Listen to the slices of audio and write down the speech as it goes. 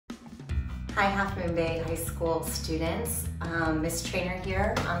Hi, Half Moon Bay High School students. Miss Trainer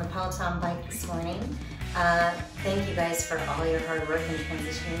here on the Peloton bike this morning. Thank you guys for all your hard work in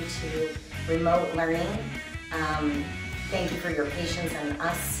transitioning to remote learning. Thank you for your patience and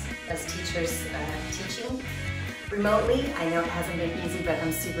us as teachers teaching remotely. I know it hasn't been easy, but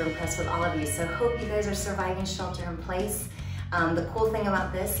I'm super impressed with all of you. So hope you guys are surviving shelter in place. The cool thing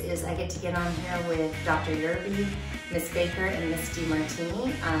about this is I get to get on here with Dr. Yerby, Miss Baker, and Miss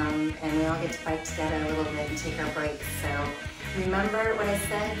DiMartini, and we all get to bike together a little bit and take our breaks. So remember what I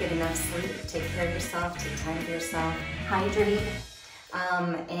said, get enough sleep, take care of yourself, take time for yourself, hydrate,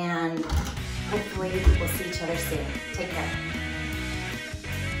 and hopefully we'll see each other soon. Take care.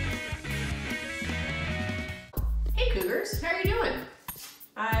 Hey Cougars, how are you doing?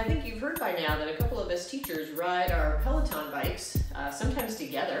 I think you've heard by now that a couple of us teachers ride our Peloton bikes, sometimes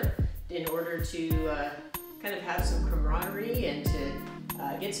together, in order to kind of have some camaraderie and to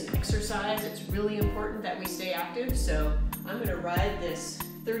get some exercise. It's really important that we stay active, so I'm going to ride this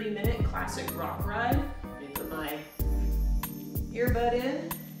 30-minute classic rock ride. Let me put my earbud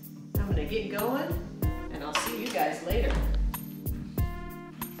in. I'm going to get going, and I'll see you guys later.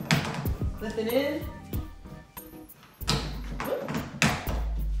 Clipping in. Whoop.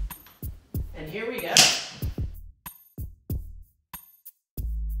 And here we go.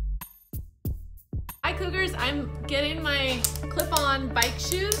 Hi Cougars, I'm getting my clip-on bike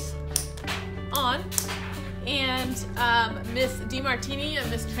shoes on, and Miss DiMartini and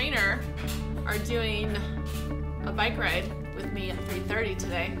Miss Trainer are doing a bike ride with me at 3:30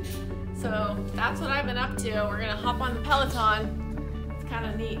 today. So that's what I've been up to. We're gonna hop on the Peloton. It's kind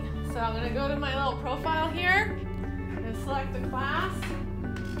of neat. So I'm gonna go to my little profile here and select the class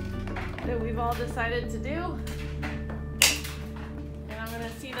that we've all decided to do. And I'm gonna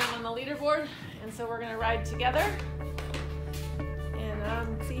see them on the leaderboard. And so we're gonna ride together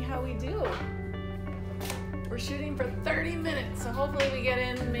and see how we do. We're shooting for 30 minutes, so hopefully we get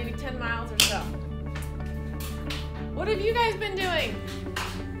in maybe 10 miles or so. What have you guys been doing?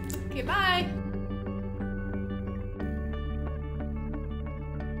 Okay, bye.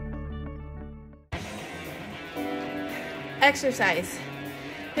 Exercise.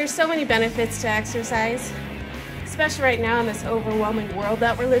 There's so many benefits to exercise, especially right now in this overwhelming world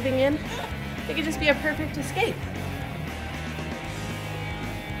that we're living in. It could just be a perfect escape.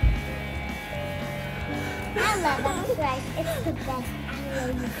 I love exercise. It's the best. I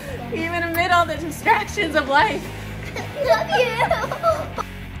love you. Even amid all the distractions of life. Love you.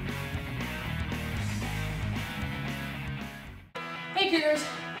 Hey Cougars,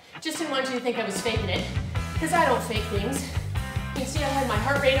 just didn't want you to think I was faking it, because I don't fake things. You can see I had my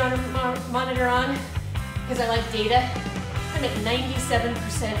heart rate monitor on, because I like data. I'm at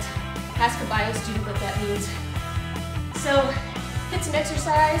 97%. Ask a bio student what that means. So, get some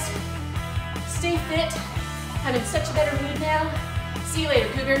exercise, stay fit. I'm in such a better mood now. See you later,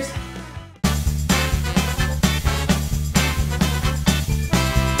 Cougars.